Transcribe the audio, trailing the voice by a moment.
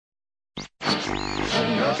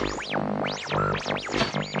So to those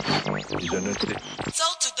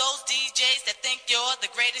DJs that think you're the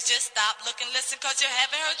greatest, just stop, look and listen, cause you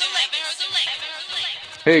haven't heard the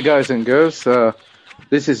latest. Hey guys and girls,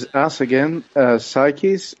 this is us again,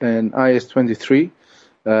 Psyches and IS23,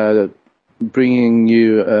 bringing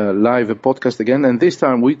you live a podcast again, and this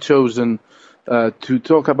time we've chosen to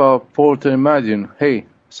talk about Porter and Madeon. Hey,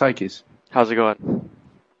 Psyches. How's it going?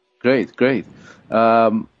 Great.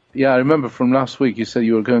 Yeah, I remember from last week you said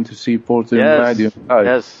you were going to see Porter and Madeon live.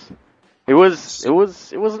 Yes. It was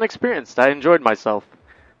an experience. I enjoyed myself.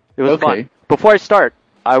 It was fun. Before I start,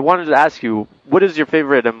 I wanted to ask you, what is your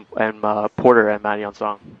favorite Porter and Madeon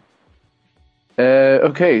song?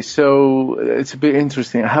 Okay, so it's a bit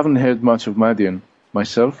interesting. I haven't heard much of Madeon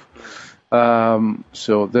myself.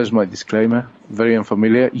 So there's my disclaimer. Very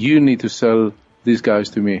unfamiliar. You need to sell these guys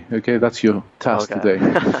to me. Okay, that's your task today.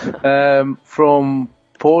 From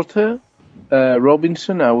Porter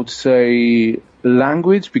Robinson, I would say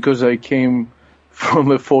Language, because I came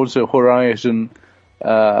from a Forza Horizon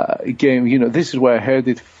game. You know, this is where I heard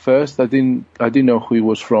it first. I didn't know who he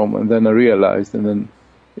was from, and then I realized, and then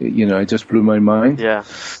it just blew my mind. Yeah.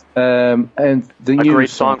 And the a new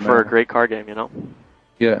great song for a great car game,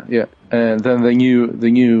 Yeah. And then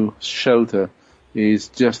the new Shelter is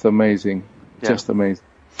just amazing. Yeah. Just amazing.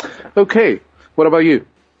 Okay, what about you?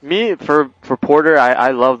 Me, for Porter, I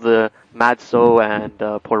love the Madso and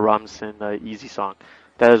Porter Robinson Easy song.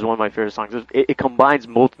 That is one of my favorite songs. It combines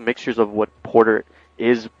both mixtures of what Porter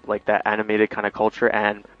is, like that animated kind of culture,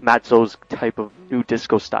 and Madso's type of new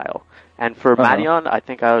disco style. And for Madeon, I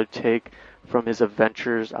think I would take from his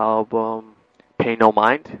Adventures album, Pay No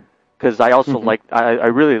Mind, because I also I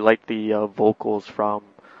really like the vocals from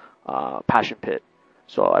Passion Pit.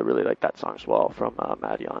 So I really like that song as well from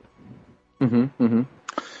Madeon.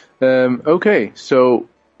 Okay, so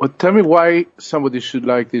tell me why somebody should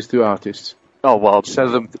like these two artists. Oh, well, sell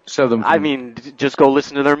them. I mean, just go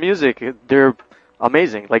listen to their music. They're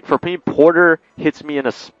amazing. Like, for me, Porter hits me in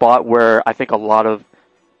a spot where I think a lot of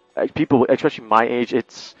people, especially my age,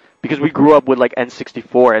 it's because we grew up with like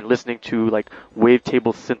N64 and listening to like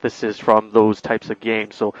wavetable synthesis from those types of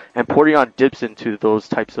games. So, and Porter dips into those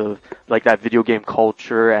types of like that video game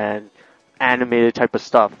culture and animated type of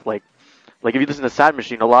stuff. Like if you listen to Sad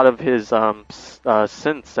Machine, a lot of his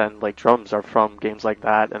synths and like drums are from games like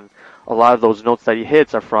that, and a lot of those notes that he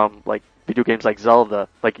hits are from like video games like Zelda.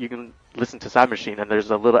 Like you can listen to Sad Machine and there's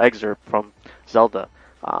a little excerpt from Zelda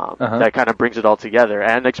that kind of brings it all together.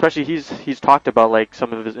 And especially he's talked about like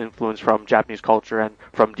some of his influence from Japanese culture and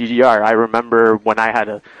from DDR. I remember when I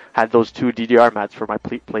had those two DDR mats for my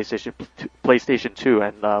PlayStation 2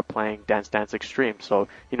 and playing Dance Dance Extreme. So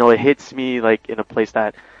it hits me like in a place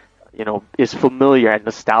that is familiar and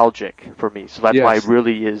nostalgic for me. So that's why it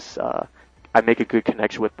really is, I make a good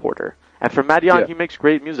connection with Porter. And for Madeon, he makes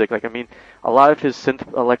great music. Like, I mean, a lot of his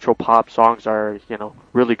synth electro pop songs are,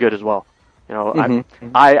 really good as well.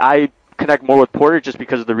 I connect more with Porter just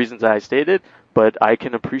because of the reasons that I stated, but I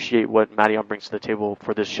can appreciate what Madeon brings to the table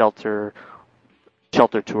for this Shelter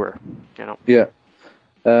tour, Yeah.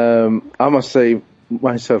 I must say,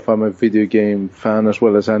 myself, I'm a video game fan as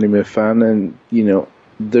well as anime fan, and,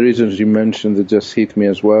 the reasons you mentioned that just hit me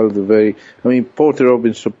as well. Porter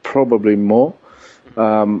Robinson probably more.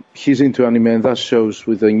 He's into anime, and that shows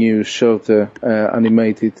with the new Shelter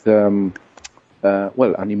animated,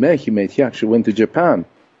 anime he made. He actually went to Japan,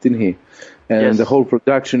 didn't he? And the whole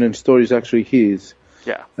production and story is actually his.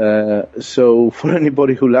 Yeah. So for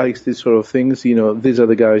anybody who likes these sort of things, these are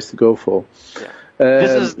the guys to go for. Yeah.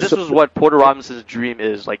 This is what Porter Robinson's dream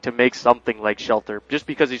is, like, to make something like Shelter, just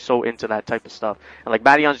because he's so into that type of stuff. And, like,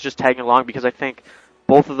 Madeon's just tagging along because I think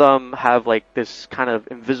both of them have, like, this kind of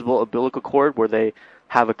invisible umbilical cord where they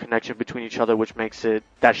have a connection between each other, which makes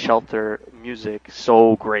that Shelter music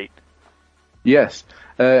so great. Yes.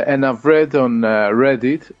 And I've read on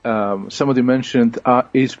Reddit, somebody mentioned,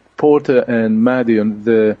 is Porter and Madeon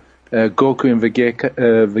the Goku and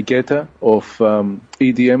Vegeta of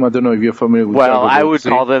EDM. I don't know if you're familiar with Well, I would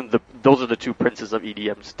call them those are the two princes of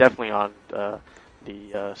EDMs, definitely on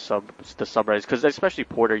the subreddits, because especially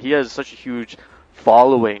Porter, he has such a huge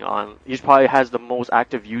following on. He probably has the most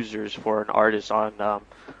active users for an artist on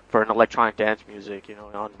for an electronic dance music,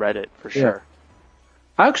 on Reddit for sure.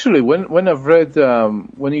 Actually, when I've read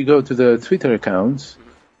when you go to the Twitter accounts,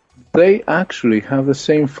 they actually have the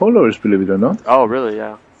same followers, believe it or not. Oh, really?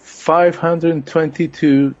 Yeah.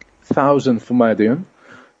 522,000 for Madeon,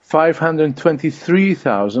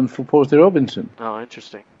 523,000 for Porter Robinson. Oh,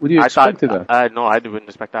 interesting. Would you expect that? No, I wouldn't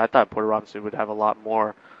expect that. I thought Porter Robinson would have a lot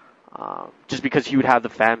more, just because he would have the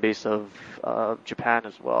fan base of Japan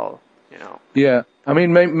as well. You know. Yeah, I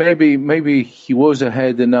mean, maybe he was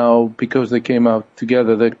ahead, and now because they came out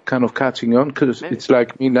together, they're kind of catching on. Because it's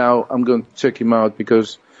like me now, I'm going to check him out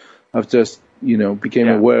because I've just became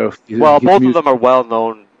aware of his Well, both of music. them are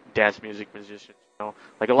well-known dance music musicians. You know,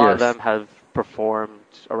 like a lot of Yes. them have performed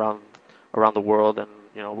around the world, and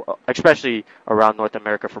especially around North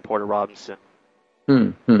America for Porter Robinson.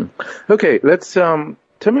 Okay, let's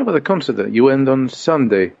tell me about the concert that you went on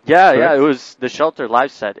Sunday. Yeah, it was the Shelter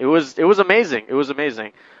live set. It was amazing. It was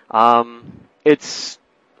amazing. It's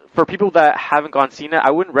for people that haven't seen it.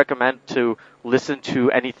 I wouldn't recommend to listen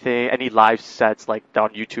to any live sets like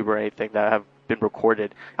on YouTube or anything that have been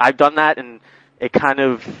recorded. I've done that, and it kind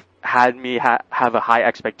of had me have a high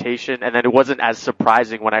expectation, and then it wasn't as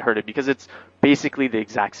surprising when I heard it because it's basically the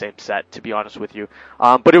exact same set, to be honest with you.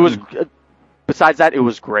 But it was. Besides that, it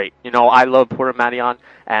was great. I love Porter Madeon,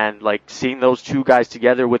 and like seeing those two guys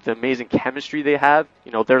together with the amazing chemistry they have.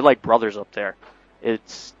 They're like brothers up there. It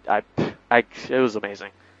was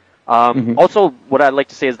amazing. Also, what I'd like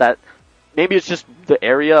to say is that maybe it's just the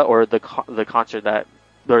area or the concert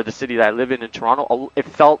or the city that I live in Toronto. It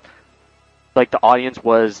felt like the audience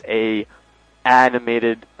was a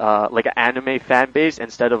animated, like an anime fan base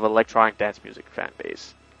instead of electronic dance music fan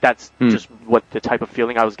base. That's just what the type of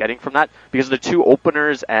feeling I was getting from that, because the two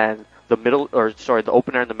openers and the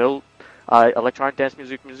opener and the middle electronic dance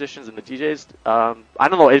music musicians and the DJs, I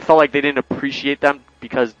don't know, it felt like they didn't appreciate them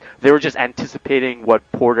because they were just anticipating what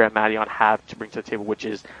Porter and Madeon have to bring to the table, which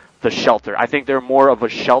is the Shelter. I think they're more of a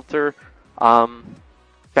Shelter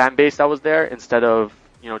fan base that was there instead of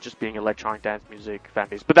just being electronic dance music fan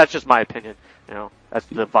base. But that's just my opinion. That's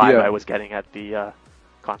the vibe I was getting at the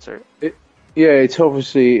concert. It's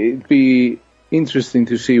obviously, it'd be interesting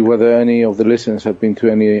to see whether any of the listeners have been to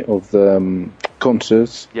any of the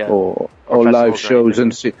concerts or live shows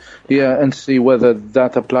and see whether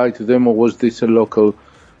that applied to them, or was this a local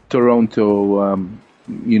Toronto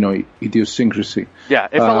idiosyncrasy. Yeah,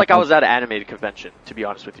 it felt like I was at an animated convention, to be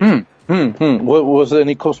honest with you. Was there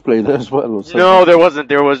any cosplay there as well? No, there wasn't.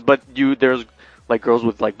 There's like girls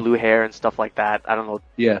with like blue hair and stuff like that. I don't know.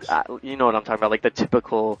 Yes. You know what I'm talking about, like the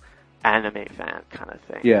typical anime fan kind of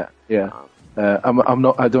thing. Yeah. I'm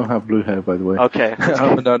not. I don't have blue hair, by the way. Okay.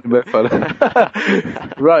 I'm an anime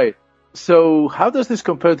fan. Right. So, how does this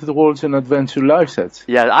compare to the Worlds in Adventure live sets?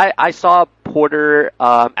 Yeah, I saw Porter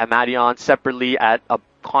and Madeon separately at a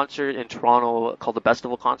concert in Toronto called the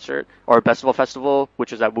Bestival Concert, or Bestival Festival,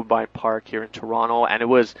 which is at Woodbine Park here in Toronto, and it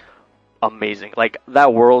was amazing. Like,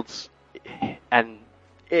 that Worlds, and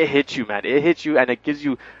it hits you, man. It hits you, and it gives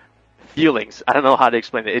you feelings. I don't know how to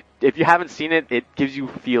explain it. If you haven't seen it, it gives you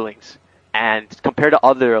feelings. And compared to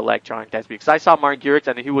other electronic dance music, because I saw Martin Garrix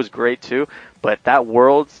and he was great too, but that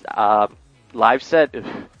World's live set,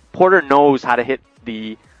 Porter knows how to hit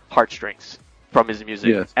the heartstrings from his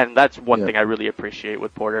music, and that's one thing I really appreciate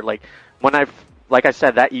with Porter. Like like I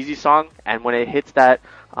said, that Easy song, and when it hits that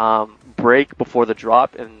break before the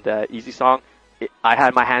drop in the Easy song, I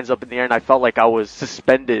had my hands up in the air and I felt like I was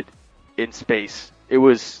suspended in space. It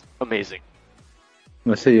was amazing.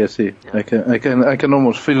 I see. Yeah. I can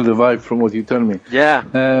almost feel the vibe from what you tell me.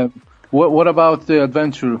 Yeah. What about the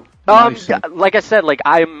Adventure? Like I said, like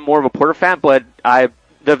I'm more of a Porter fan, but the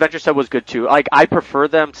Adventure set was good too. Like I prefer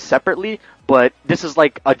them separately, but this is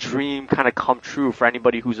like a dream kind of come true for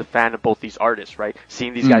anybody who's a fan of both these artists, right?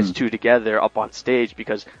 Seeing these guys two together up on stage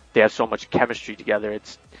because they have so much chemistry together.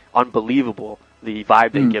 It's unbelievable the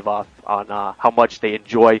vibe they give off on how much they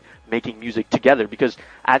enjoy making music together. Because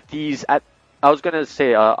at the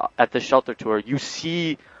Shelter tour, you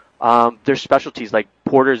see their specialties. Like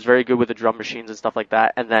Porter's very good with the drum machines and stuff like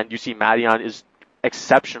that, and then you see Madeon is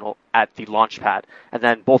exceptional at the launch pad, and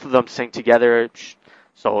then both of them sing together.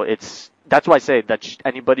 So that's why I say that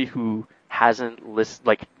anybody who hasn't listened,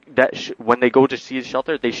 like that, when they go to see the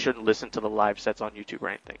Shelter, they shouldn't listen to the live sets on YouTube or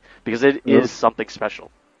anything, because it is something special.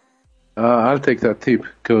 I'll take that tip,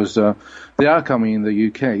 because they are coming in the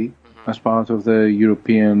UK as part of the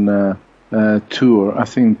European tour, I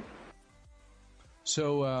think.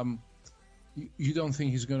 So, you don't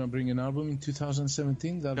think he's going to bring an album in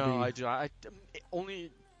 2017? No, I do.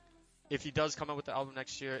 Only if he does come out with the album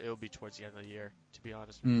next year, it'll be towards the end of the year, to be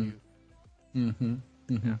honest with you.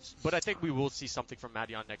 Yes. But I think we will see something from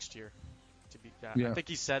Madeon next year. I think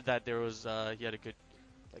he said that there was he had a good,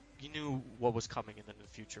 like, he knew what was coming in the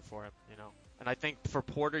future for him, And I think for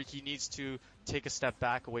Porter, he needs to take a step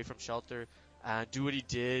back away from Shelter and do what he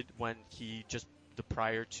did when he the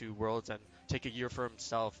prior to Worlds, and take a year for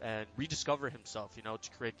himself and rediscover himself, to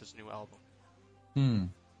create this new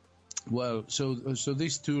album. Well, so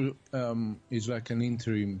this tour is like an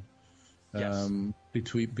interim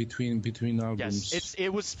between albums. Yes, it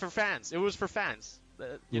was for fans. It was for fans.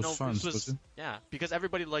 Fans, was it? Yeah, because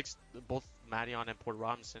everybody likes both Madeon and Porter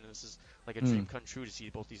Robinson. And this is like a dream come true to see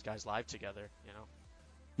both these guys live together.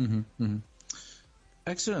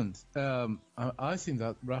 Excellent. I think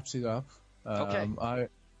that wraps it up. Okay.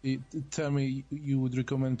 Tell me, you would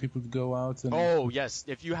recommend people to go out and... Oh yes,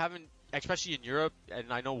 if you haven't, especially in Europe,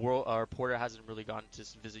 and I know Porter hasn't really gotten to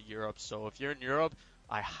visit Europe. So if you're in Europe,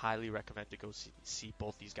 I highly recommend to go see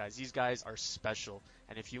both these guys. These guys are special,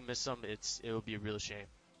 and if you miss them, it will be a real shame.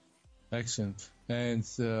 Excellent. And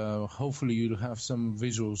hopefully you'll have some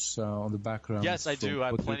visuals on the background. Yes, I do. I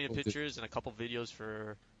have plenty of pictures and a couple videos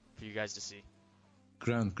for you guys to see.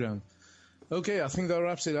 Grand. Okay, I think that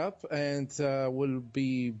wraps it up, and we'll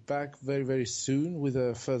be back very, very soon with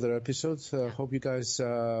a further episode. Hope you guys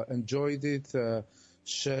enjoyed it.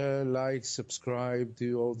 Share, like, subscribe,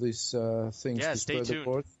 do all these things to stay spread the tuned.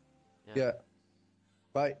 word. Yeah.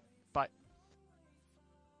 Bye. Bye.